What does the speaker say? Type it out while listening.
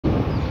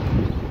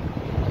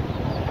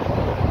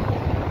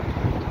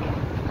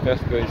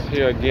Let's go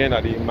here again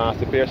at the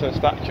Emancipation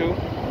statue,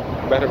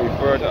 better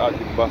referred to as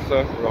the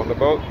Bussa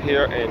Roundabout,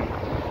 here in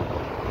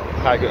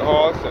Haggatt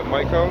Hall, St.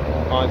 Michael,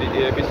 on the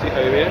ABC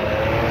Highway.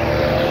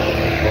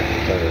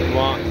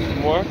 Once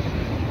more,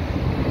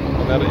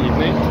 another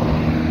evening.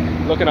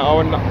 Looking at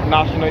our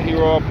national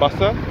hero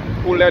Bussa,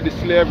 who led the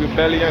slave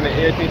rebellion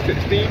in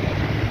 1816.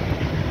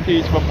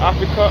 He's from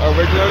Africa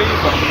originally,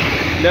 but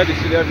led the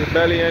slave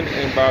rebellion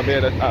in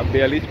Barbados at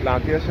Bailey's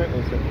Plantation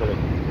in St. Philip.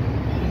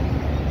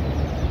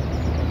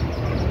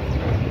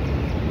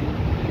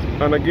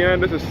 And again,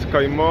 this is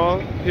Sky Mall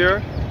here,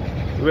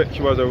 which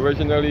was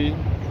originally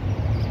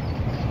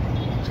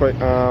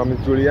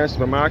Julienne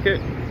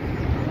supermarket.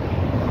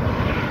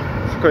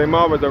 Sky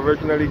Mall was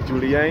originally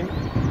Julienne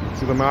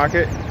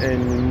supermarket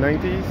in the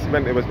 90s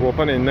when it was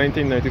opened in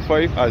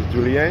 1995 as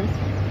Julienne.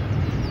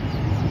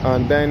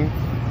 And then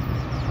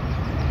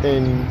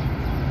in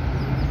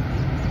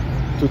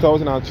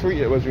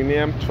 2003 it was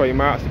renamed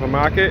Trimart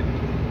Supermarket,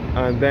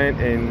 and then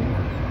in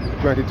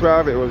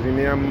 2012 it was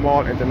renamed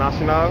Mall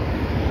International.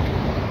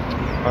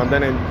 And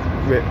then in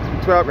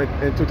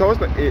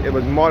 2008 it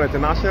was Mall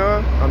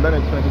International, and then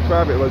in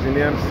 2012 it was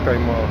renamed Sky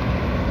Mall.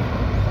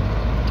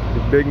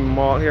 The big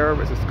mall here,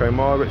 which is Sky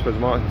Mall, which was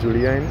marked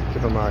Julienne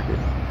Supermarket.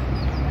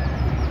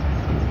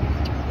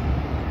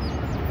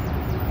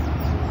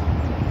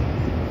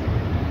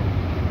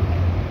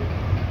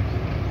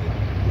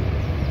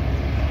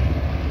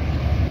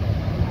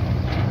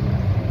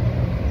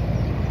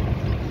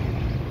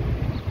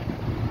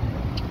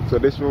 So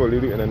this road will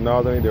lead you in a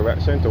northerly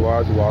direction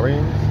towards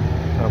Warren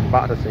and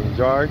back to St.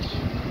 George,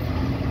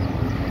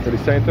 to the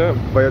center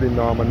via the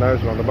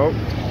Normand's Roundabout.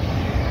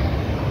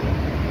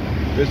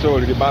 This road will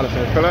lead you back to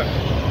St. Philip,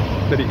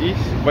 to the east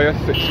via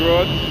 6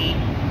 Road,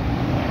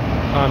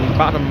 and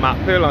back to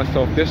Mackville and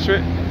South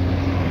District,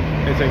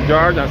 in St.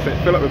 George and St.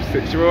 Philip with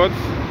 6 roads,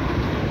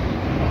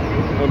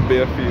 and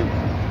Bayfield.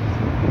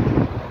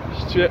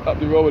 Straight up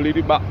the road will lead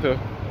you back to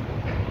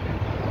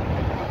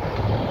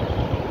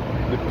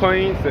the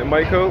Point, St.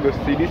 Michael with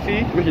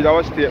CDC, which is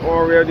our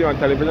state-owned radio and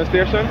television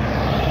station,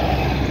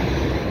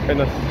 in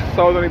a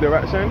southerly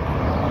direction,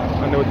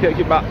 and they will take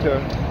you back to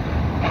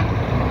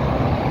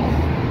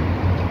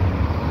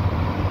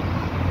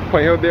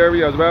Point Hill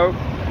Dairy as well,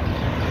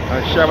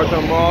 and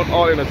Sheraton Mall,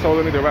 all in a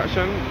southerly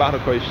direction, back to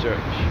Christchurch.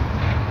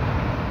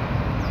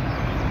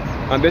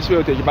 And this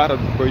will take you back to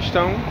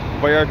Bridgetown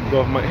via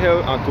Government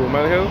Hill and 2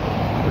 Mile Hill,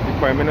 with the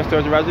Prime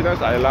Minister's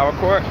residence at Ilawa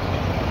Court,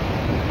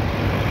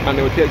 and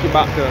they will take you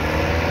back to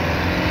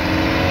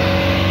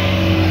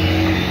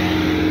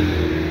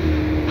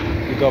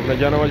the Governor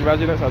General's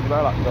residence as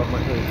well at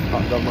Government Hill,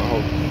 at Government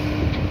House.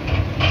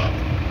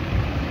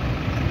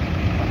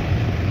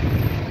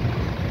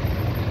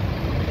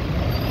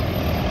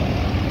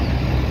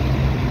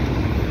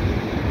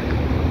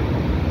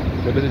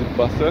 So this is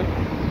Bussa,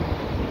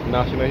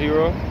 national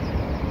hero,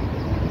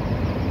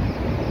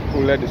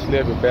 who led the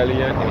slave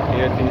rebellion in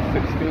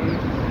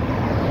 1816.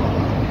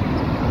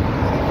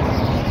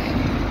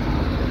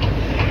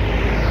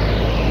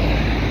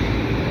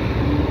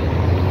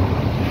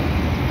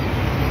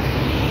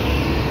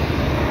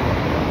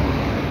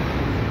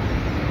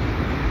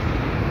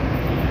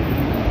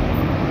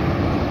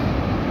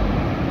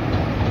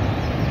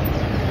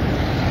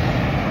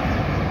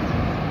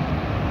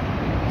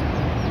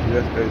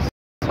 This is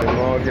Sky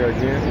Mall here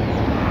again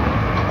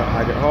at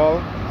Haggatt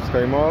Hall,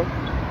 Sky Mall.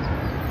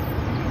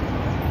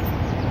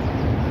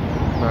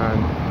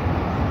 And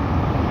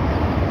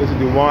this is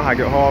the one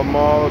Haggatt Hall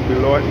Mall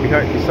below it,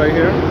 behind the side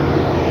here.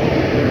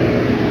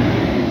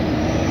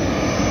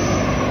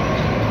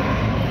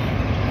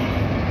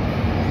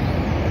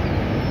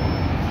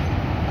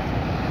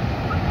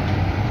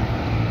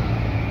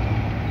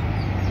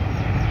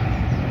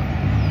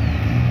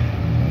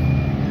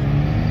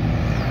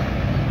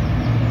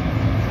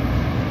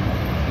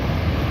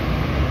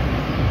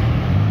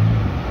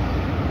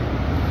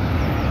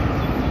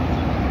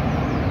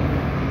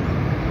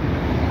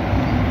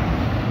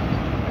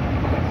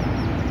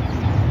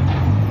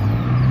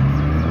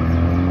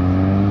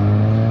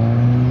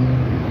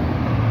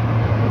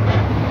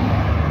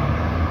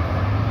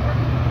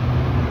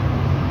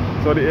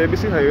 So the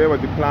ABC Highway was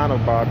the plan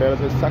of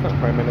Barbados' second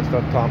Prime Minister,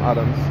 Tom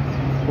Adams,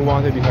 who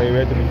wanted the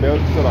highway to be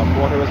built so that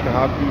motorists can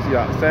have easy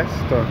access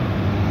to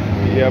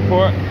the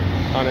airport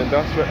and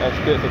industrial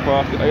estates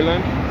across the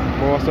island,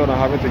 more so than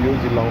having to use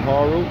the long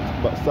haul route.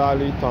 But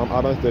sadly, Tom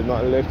Adams did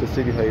not live to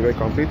see the highway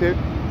completed.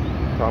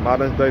 Tom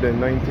Adams died in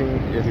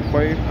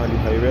 1985 and the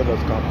highway was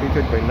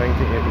completed by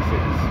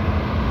 1986.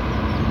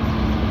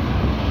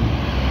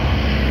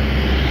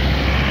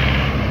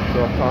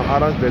 So Tom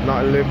Adams did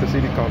not live to see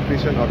the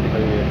completion of the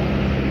highway.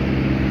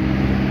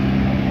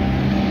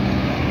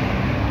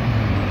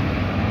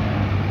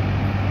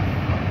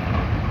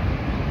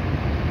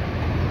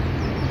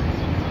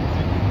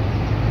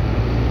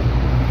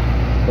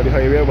 But the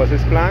highway was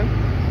his plan.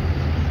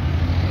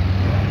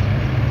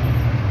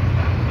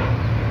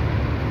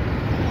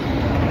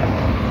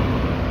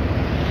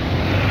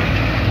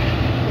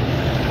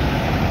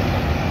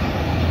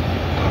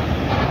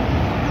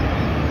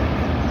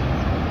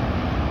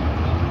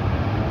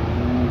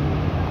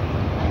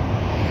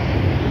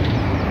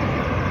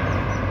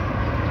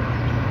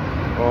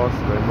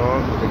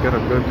 get a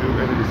good view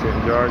into the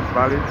St. George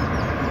Valley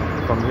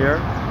from here,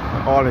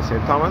 all in St.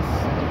 Thomas,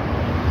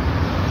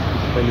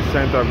 in the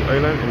center of the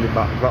island, in the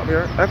backdrop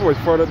here. If it was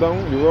further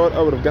down the road,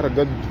 I would have got a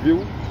good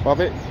view of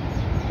it,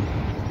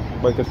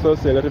 but you can still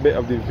see a little bit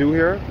of the view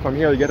here. From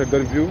here you get a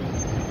good view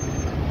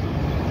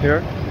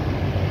here.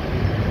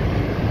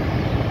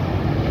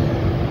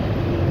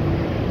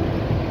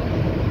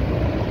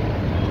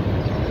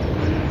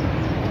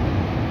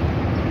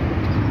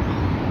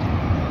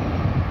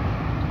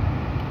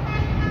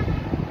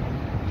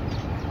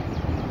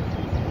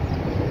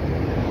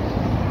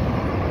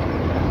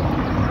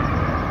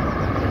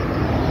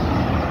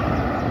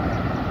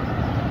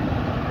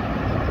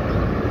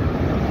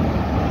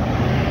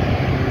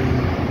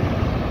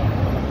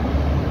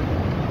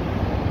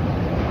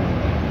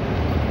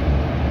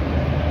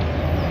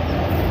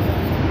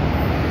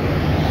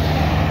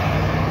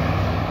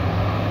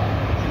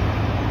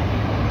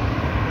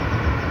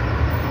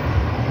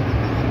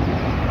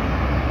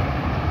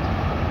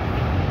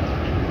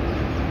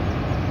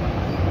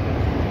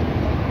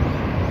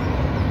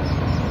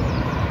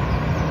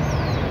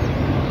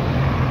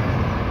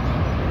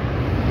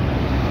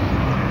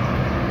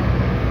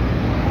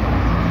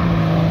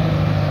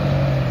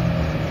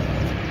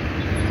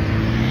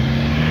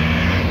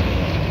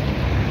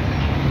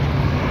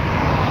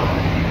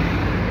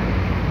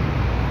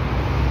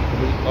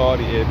 All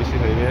the ABC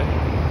highway.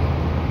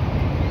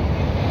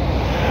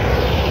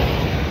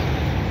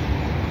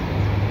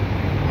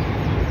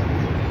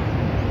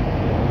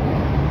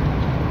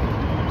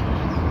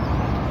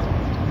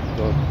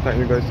 So thank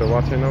you guys for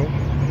watching now,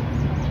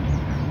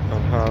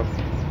 and have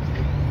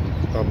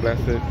a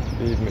blessed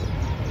evening.